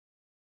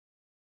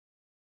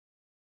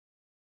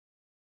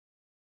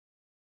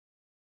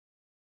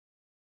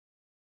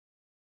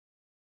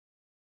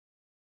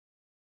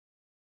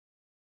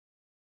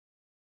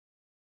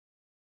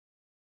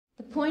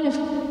point of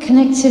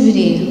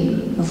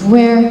connectivity of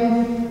where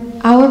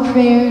our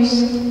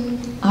prayers,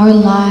 our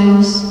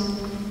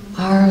lives,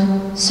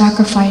 our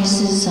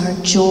sacrifices, our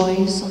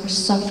joys, our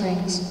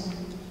sufferings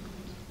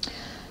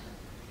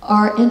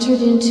are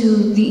entered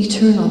into the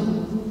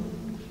eternal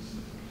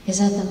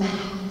is at the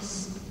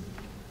Mass.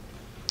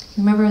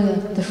 Remember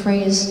the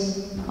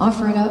phrase,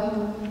 offer it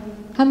up?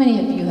 How many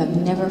of you have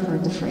never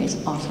heard the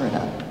phrase, offer it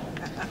up?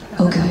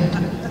 Oh,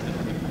 good.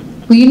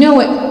 Well, you know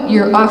what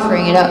you're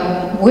offering it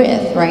up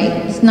with, right?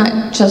 It's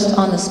not just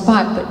on the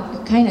spot, but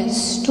you're kind of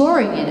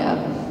storing it up,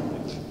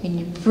 and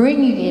you're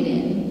bringing it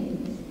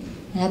in.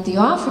 And at the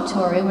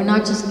offertory, we're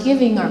not just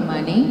giving our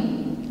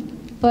money,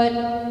 but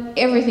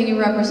everything it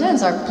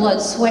represents, our blood,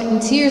 sweat,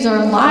 and tears,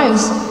 our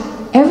lives,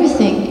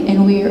 everything,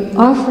 and we are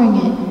offering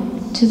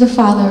it to the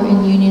Father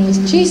in union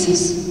with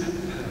Jesus.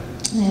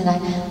 And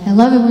I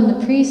love it when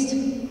the priest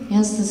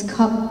has this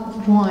cup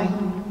of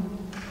wine,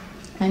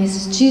 and he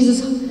says,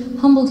 Jesus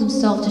humbled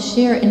himself to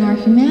share in our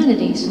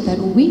humanity so that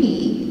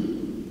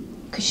we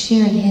could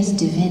share in his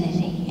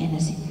divinity. And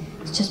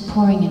it's just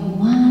pouring in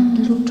one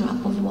little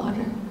drop of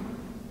water.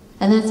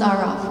 And that's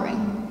our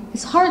offering.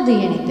 It's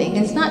hardly anything.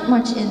 There's not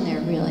much in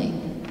there, really.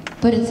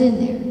 But it's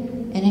in there,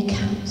 and it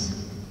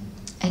counts.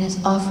 And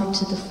it's offered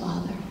to the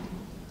Father.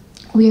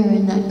 We are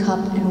in that cup,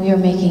 and we are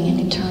making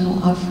an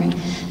eternal offering.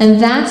 And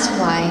that's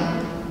why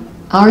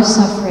our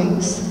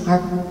sufferings,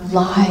 our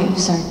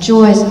lives, our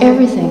joys,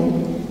 everything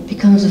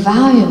becomes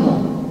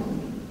valuable.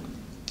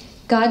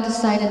 God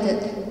decided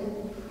that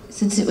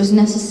since it was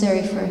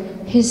necessary for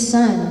his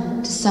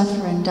Son to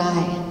suffer and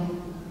die,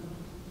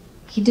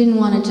 he didn't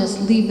want to just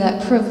leave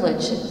that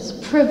privilege. It's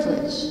a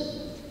privilege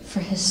for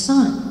his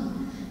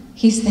Son.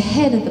 He's the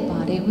head of the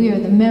body. We are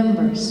the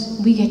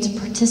members. We get to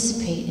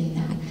participate in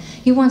that.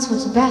 He wants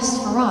what's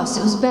best for us.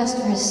 It was best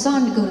for his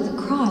Son to go to the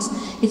cross.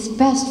 It's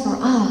best for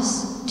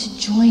us to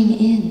join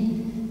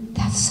in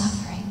that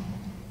suffering,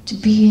 to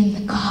be in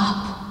the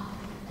cup.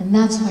 And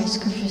that's why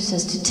Scripture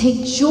says to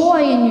take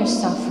joy in your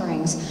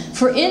sufferings,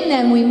 for in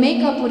them we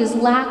make up what is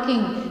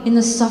lacking in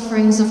the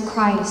sufferings of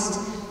Christ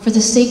for the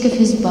sake of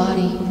his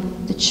body,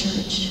 the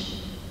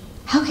church.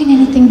 How can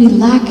anything be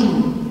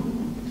lacking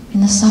in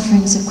the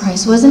sufferings of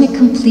Christ? Wasn't it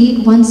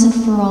complete once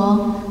and for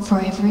all for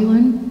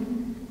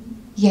everyone?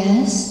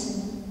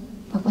 Yes,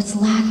 but what's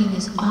lacking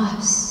is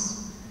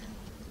us,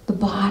 the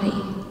body.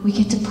 We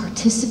get to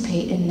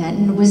participate in that,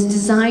 and it was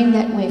designed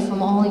that way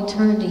from all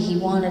eternity. He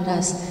wanted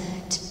us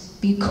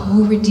be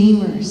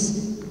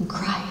co-redeemers in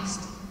Christ.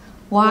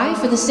 Why?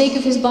 For the sake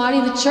of his body,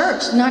 the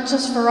church, not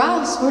just for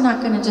us. We're not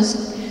going to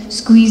just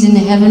squeeze into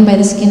heaven by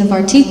the skin of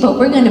our teeth, but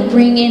we're going to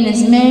bring in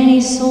as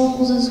many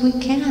souls as we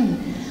can.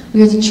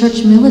 We are the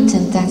church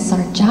militant. That's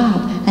our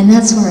job, and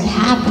that's where it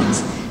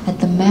happens, at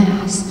the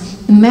Mass.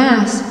 The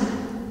Mass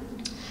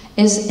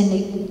is an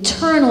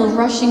eternal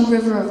rushing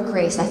river of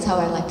grace. That's how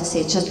I like to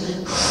say it.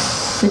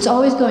 It's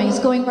always going. It's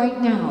going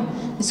right now.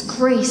 This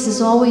grace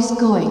is always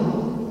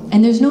going.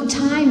 And there's no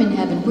time in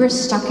heaven. We're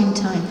stuck in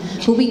time.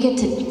 But we get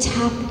to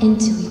tap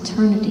into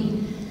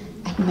eternity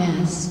at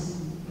Mass.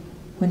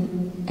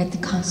 When at the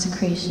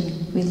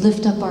consecration, we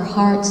lift up our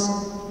hearts,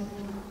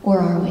 or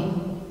are we?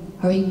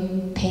 Are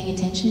we paying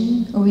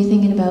attention? Or are we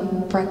thinking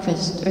about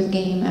breakfast or the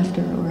game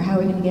after, or how are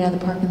we going to get out of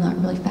the parking lot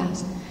really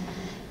fast?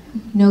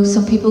 You know,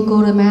 some people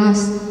go to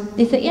Mass,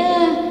 they think,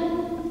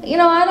 yeah, you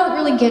know, I don't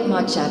really get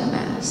much out of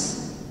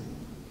Mass.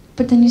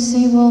 But then you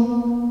say, well,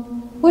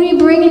 what are you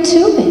bringing to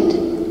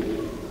it?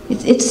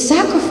 It's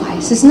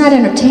sacrifice. It's not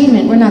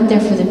entertainment. We're not there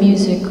for the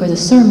music or the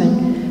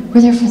sermon.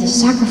 We're there for the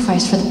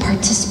sacrifice, for the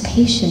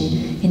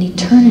participation in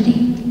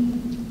eternity.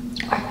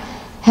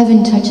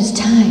 Heaven touches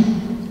time.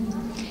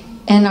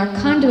 And our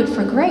conduit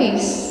for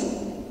grace,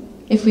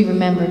 if we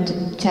remember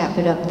to tap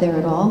it up there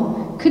at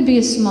all, could be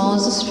as small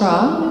as a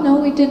straw. You know,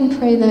 we didn't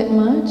pray that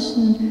much,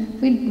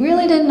 and we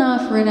really didn't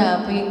offer it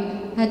up. We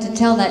had to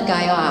tell that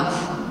guy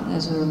off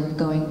as we were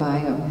going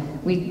by. Or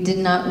we did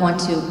not want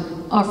to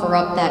offer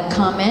up that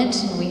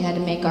comment, and we had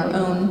to make our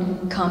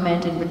own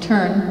comment in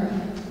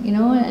return, you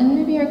know, and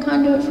maybe our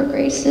conduit for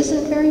grace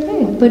isn't very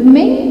big, but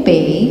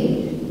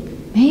maybe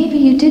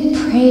you did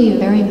pray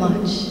very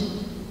much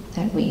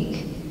that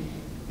week.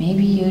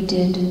 Maybe you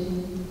did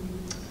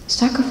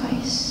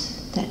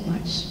sacrifice that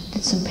much,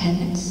 did some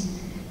penance.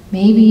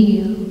 Maybe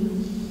you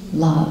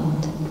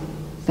loved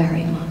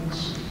very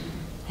much,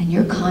 and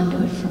your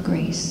conduit for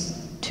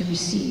grace to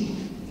receive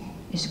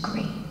is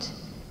great.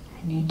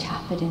 And you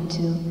tap it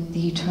into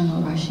the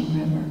eternal rushing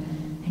river,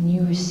 and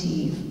you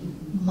receive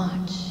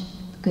much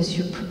because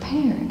you're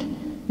prepared.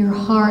 Your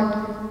heart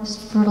is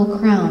fertile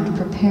ground,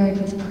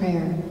 prepared with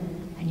prayer,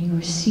 and you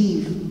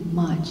receive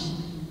much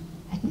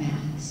at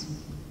Mass.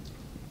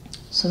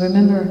 So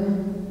remember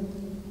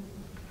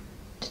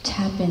to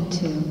tap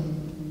into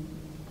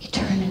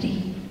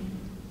eternity.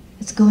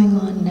 It's going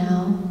on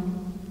now.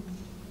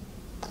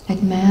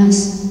 At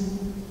Mass,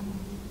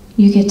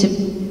 you get to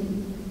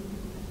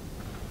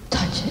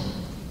touch it,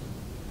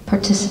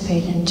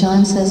 participate in.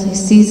 John says he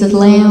sees a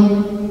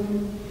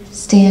lamb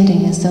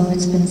standing as though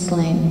it's been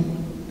slain,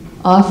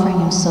 offering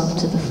himself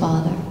to the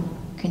Father,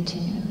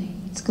 continually.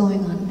 It's going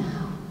on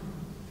now.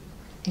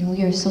 And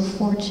we are so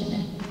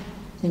fortunate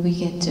that we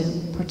get to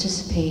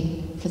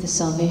participate for the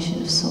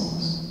salvation of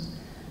souls.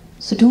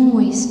 So don't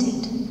waste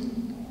it.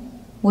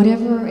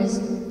 Whatever is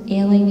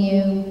ailing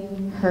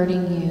you,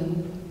 hurting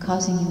you,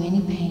 causing you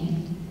any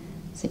pain,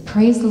 say,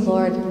 praise the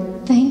Lord,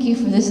 thank you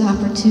for this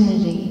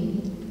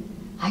opportunity.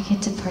 I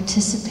get to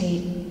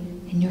participate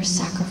in your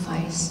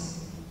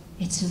sacrifice.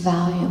 It's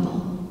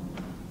valuable.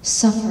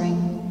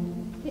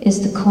 Suffering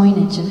is the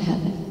coinage of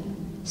heaven.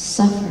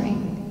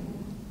 Suffering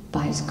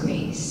buys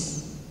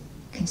grace.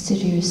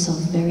 Consider yourself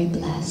very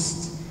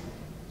blessed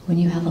when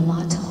you have a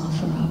lot to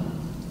offer up.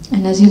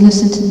 And as you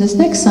listen to this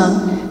next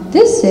song,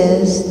 this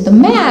is the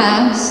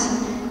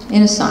Mass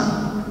in a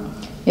song,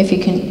 if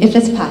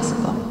it's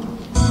possible.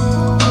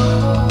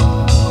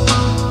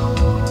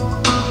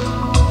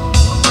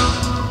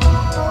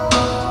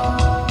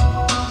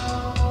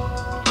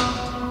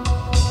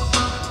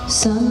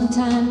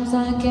 Sometimes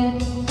I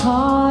get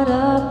caught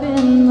up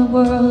in the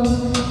world,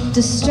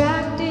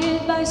 distracted